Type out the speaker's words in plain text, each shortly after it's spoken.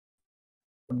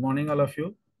Good morning all of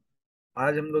you.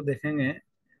 आज हम लोग देखेंगे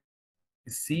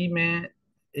सी में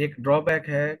एक ड्रॉबैक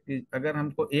है कि अगर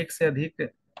हमको एक से अधिक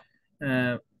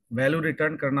वैल्यू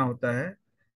रिटर्न करना होता है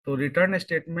तो रिटर्न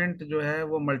स्टेटमेंट जो है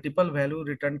वो मल्टीपल वैल्यू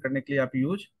रिटर्न करने के लिए आप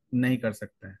यूज नहीं कर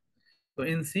सकते हैं। तो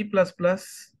इन C plus plus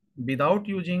without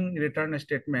using return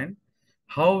statement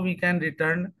how we can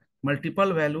return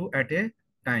multiple value eight A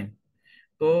time.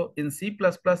 So in C++,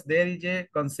 there is a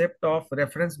concept of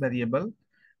reference variable,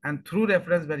 and through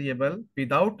reference variable,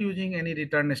 without using any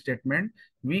return statement,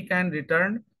 we can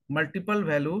return multiple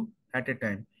value at a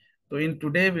time. So in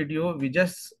today video, we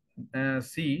just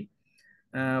see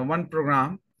one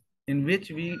program in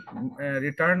which we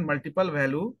return multiple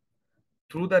value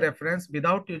through the reference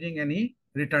without using any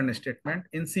return statement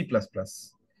in C++.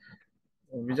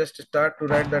 We just start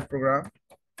to write that program.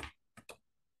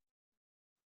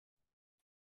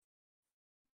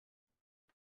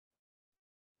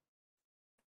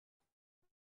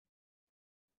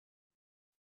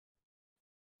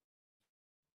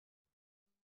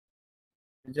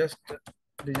 Just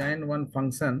design one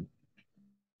function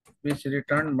which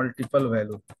return multiple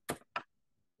value.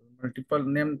 Multiple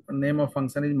name of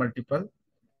function is multiple.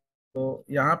 तो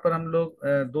यहाँ पर हम लोग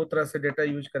दो तरह से data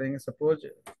use करेंगे. Suppose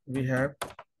we have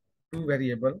two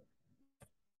variable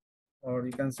और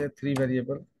you can say three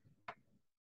variable.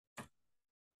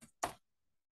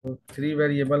 तो थ्री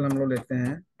वेरिएबल हम लोग लेते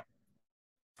हैं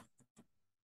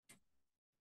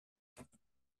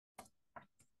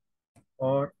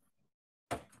और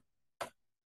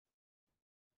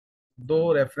दो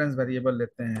रेफरेंस वेरिएबल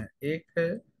लेते हैं,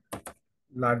 एक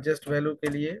लार्जेस्ट वैल्यू के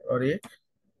लिए और एक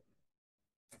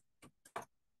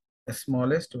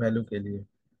स्मॉलेस्ट वैल्यू के लिए.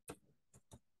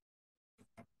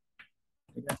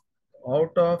 ठीक है.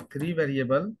 Out of three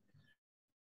variable,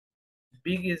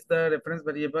 big is the reference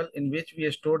variable in which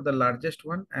we store the largest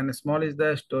one, and small is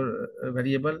the store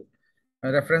variable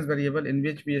reference variable in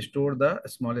which we store the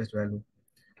smallest value.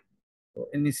 So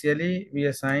initially we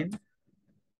assign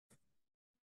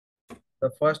the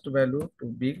first value to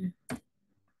big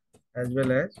as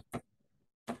well as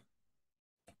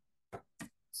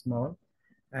small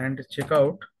and check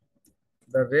out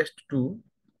the rest two,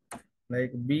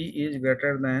 like b is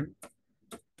greater than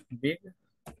big,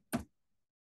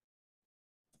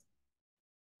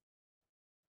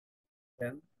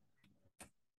 then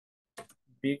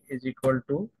big is equal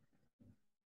to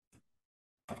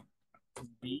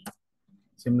b.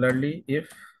 Similarly,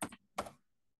 if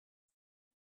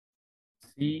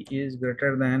c is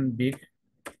greater than big,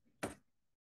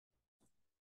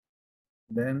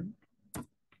 then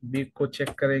big को check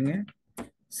करेंगे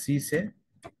c से.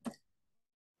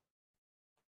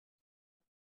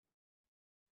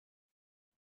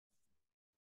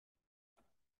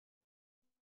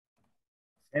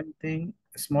 Same thing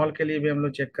small के लिए भी हम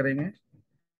लोग check करेंगे,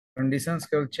 conditions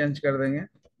केवल चेंज कर देंगे.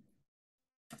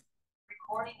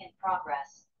 Recording in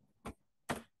progress.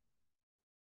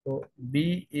 तो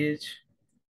b is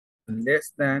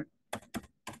less than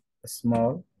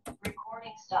small.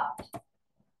 Recording stopped.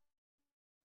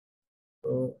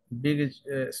 So big is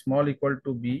small equal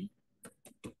to b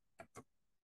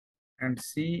and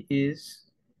c is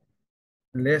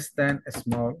less than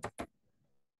small.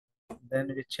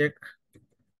 Then we check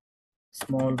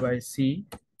small by c.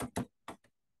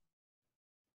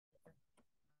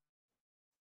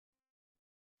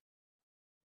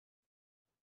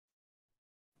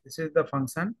 This is the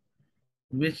function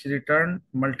which return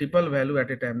multiple value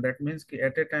at a time. That means कि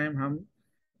at a time हम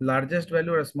largest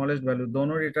value और smallest value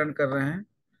दोनों return कर रहे हैं.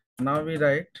 Now we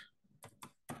write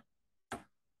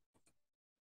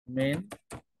main.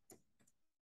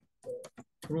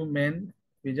 Through main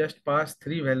we just pass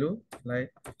three value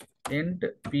like int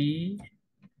p,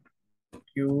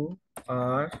 q,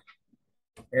 r,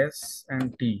 s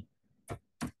and t.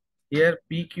 Here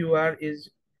p, q, r is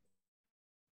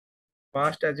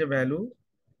passed as a value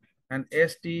and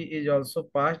st is also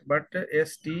passed, but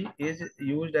st is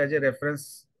used as a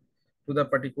reference to the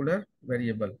particular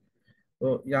variable.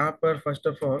 So यहाँ पर first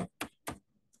of all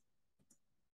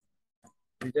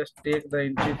we just take the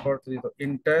entry for three. So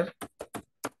enter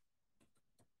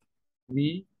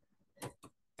v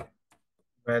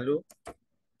value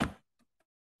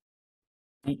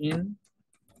in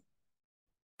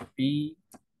p,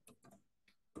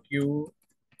 q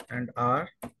and r.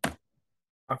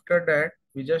 After that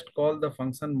we just call the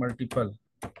function multiple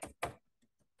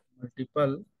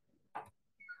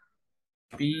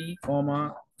p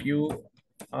comma q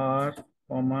r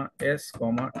comma s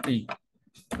comma t.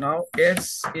 Now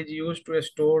s is used to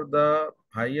store the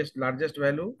largest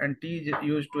value and t is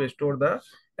used to store the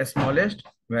smallest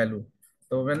value.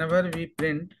 So whenever we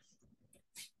print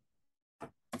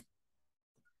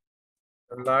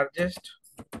largest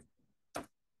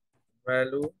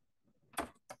value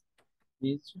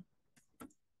is,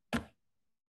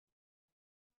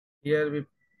 here we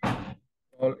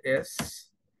call S,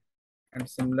 and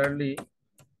similarly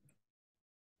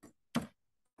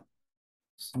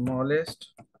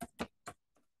smallest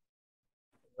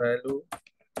value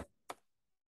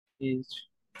is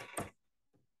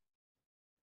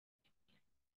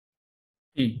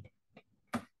T.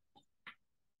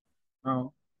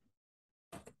 Now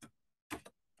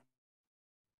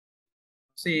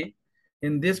see,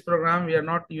 in this program we are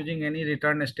not using any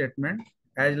return statement,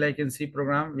 as like in C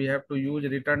program we have to use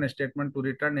return statement to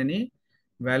return any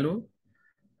value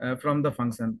from the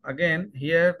function. Again,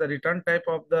 here the return type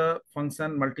of the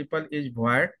function multiple is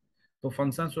void, so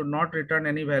function should not return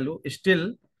any value.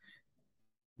 Still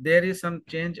there is some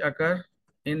change occur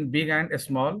in big and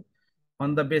small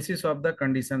on the basis of the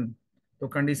condition. तो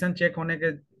condition check होने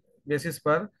के basis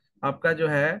पर आपका जो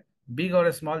है big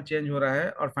और small change हो रहा है,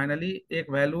 और फाइनली एक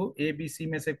वैल्यू ए बी सी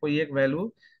में से कोई एक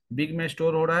वैल्यू बिग में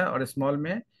स्टोर हो रहा है और स्मॉल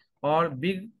में, और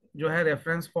बिग जो है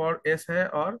रेफरेंस फॉर एस है,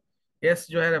 और एस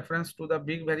जो है reference to the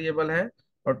big variable है,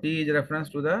 और T is reference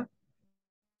to the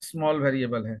small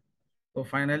variable है. तो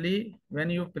finally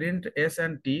when you print S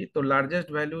and T, तो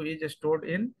largest value is stored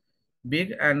in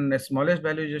big and smallest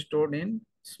value is stored in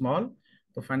small.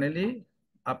 तो finally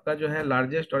आपका जो है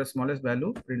largest और स्मॉलेस्ट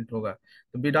वैल्यू प्रिंट होगा.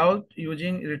 तो without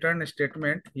using return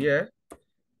statement here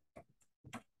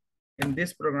in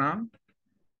this programme,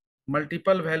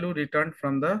 multiple value return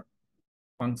from the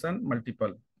function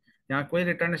multiple. यहाँ कोई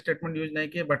return statement use नहीं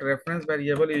किया, but reference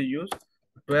variable is use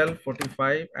 12,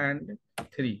 45 and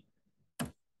 3.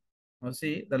 Now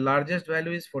see, the largest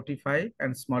value is 45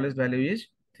 and smallest value is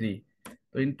 3.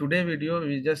 So in today's video,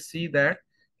 we just see that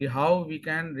how we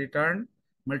can return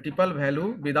multiple value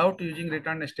without using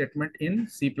return statement in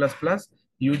C++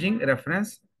 using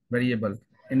reference variable.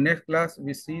 In next class,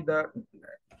 we see the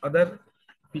other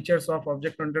features of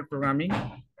object-oriented programming.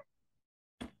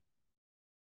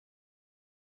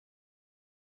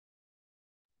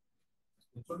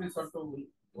 Sir तो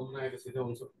बोलना है कि सीधे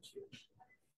उनसे पूछिए.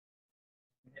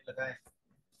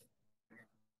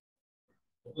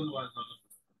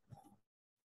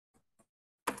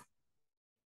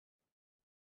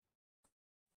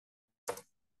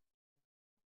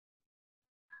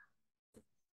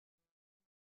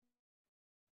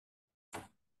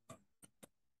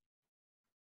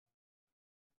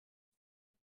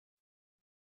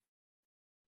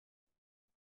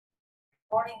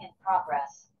 Recording in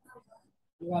progress.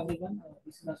 Hello everyone,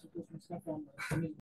 this is Ashutosh Mishra from CIMAGE